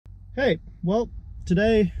Hey, well,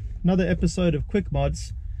 today another episode of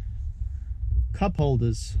QUIKMODs. Cup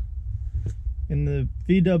holders. In the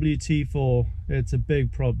VW T4, it's a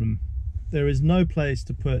big problem. There is no place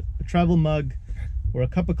to put a travel mug or a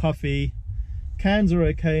cup of coffee. Cans are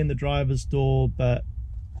okay in the driver's door, but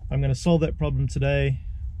I'm going to solve that problem today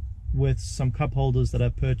with some cup holders that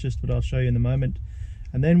I've purchased, but I'll show you in a moment.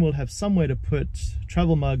 And then we'll have somewhere to put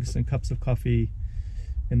travel mugs and cups of coffee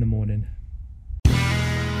in the morning.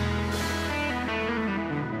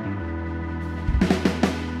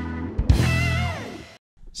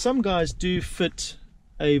 Some guys do fit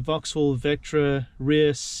a Vauxhall Vectra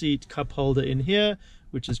rear seat cup holder in here,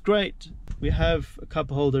 which is great. We have a cup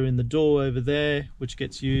holder in the door over there, which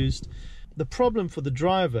gets used. The problem for the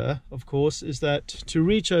driver, of course, is that to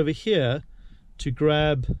reach over here to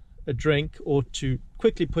grab a drink or to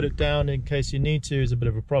quickly put it down in case you need to is a bit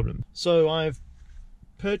of a problem. So I've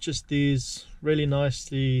purchased these really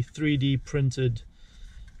nicely 3D printed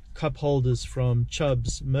cup holders from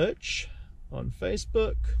Chubb's Merch on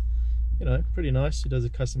Facebook. You know, pretty nice. He does a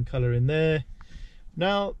custom color in there.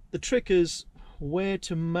 Now the trick is where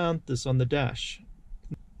to mount this on the dash.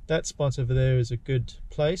 That spot over there is a good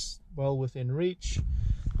place, well within reach.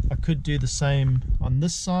 I could do the same on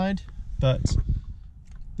this side, but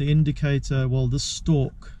the indicator, well, the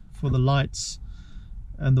stalk for the lights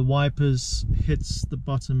and the wipers hits the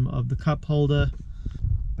bottom of the cup holder.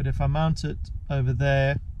 But if I mount it over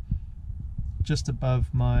there just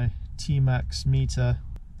above my T-Max meter,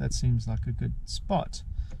 that seems like a good spot.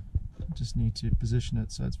 I just need to position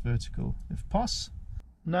it so it's vertical if possible.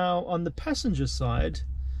 Now on the passenger side,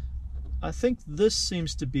 I think this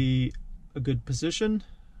seems to be a good position.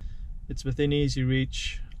 It's within easy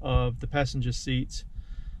reach of the passenger seat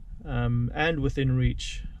and within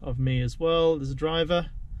reach of me as well as a driver.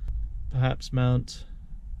 Perhaps mount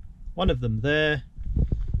one of them there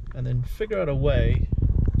and then figure out a way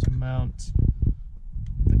to mount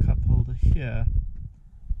the cup holder here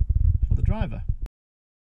for the driver.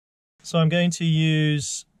 So I'm going to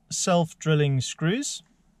use self-drilling screws,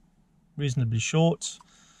 reasonably short,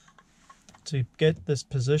 to get this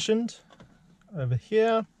positioned over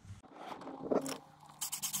here.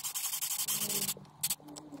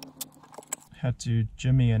 Had to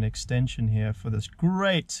jimmy an extension here for this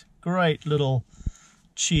great little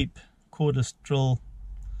cheap cordless drill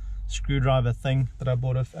screwdriver thing that I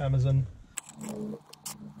bought off Amazon.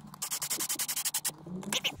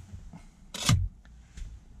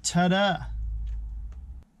 Ta-da!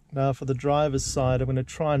 Now for the driver's side, I'm going to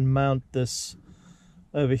try and mount this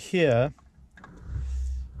over here.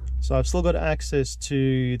 So I've still got access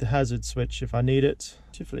to the hazard switch if I need it.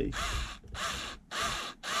 Just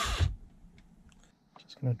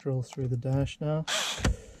going to drill through the dash now,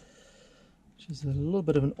 which is a little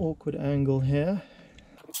bit of an awkward angle here.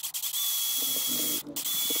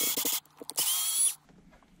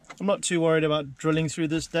 I'm not too worried about drilling through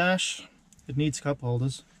this dash. It needs cup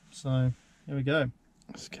holders. So here we go.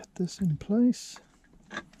 Let's get this in place.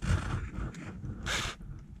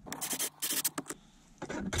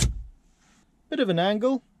 Bit of an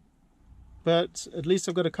angle, but at least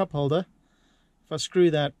I've got a cup holder. If I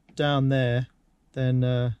screw that down there, then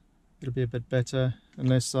it'll be a bit better,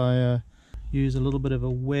 unless I use a little bit of a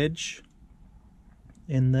wedge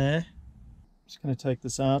in there. Just going to take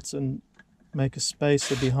this out and make a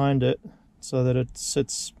spacer behind it so that it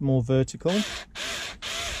sits more vertical.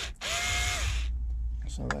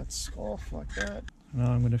 So that's off like that.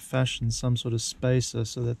 Now I'm going to fashion some sort of spacer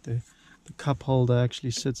so that the cup holder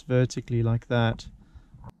actually sits vertically like that.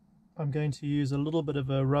 I'm going to use a little bit of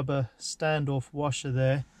a rubber standoff washer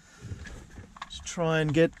there to try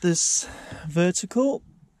and get this vertical.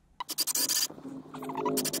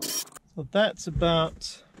 So that's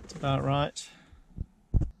about right.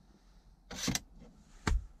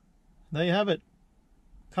 There you have it.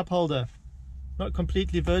 Cup holder. Not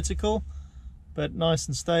completely vertical, but nice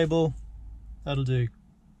and stable. That'll do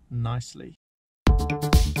nicely.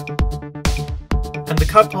 And the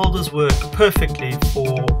cup holders work perfectly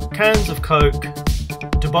for cans of Coke,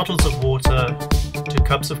 to bottles of water, to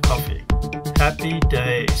cups of coffee. Happy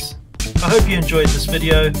days. I hope you enjoyed this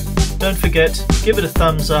video. Don't forget, give it a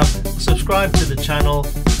thumbs up, subscribe to the channel,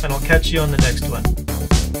 and I'll catch you on the next one.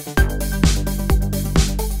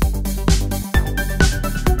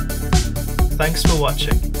 Thanks for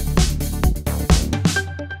watching.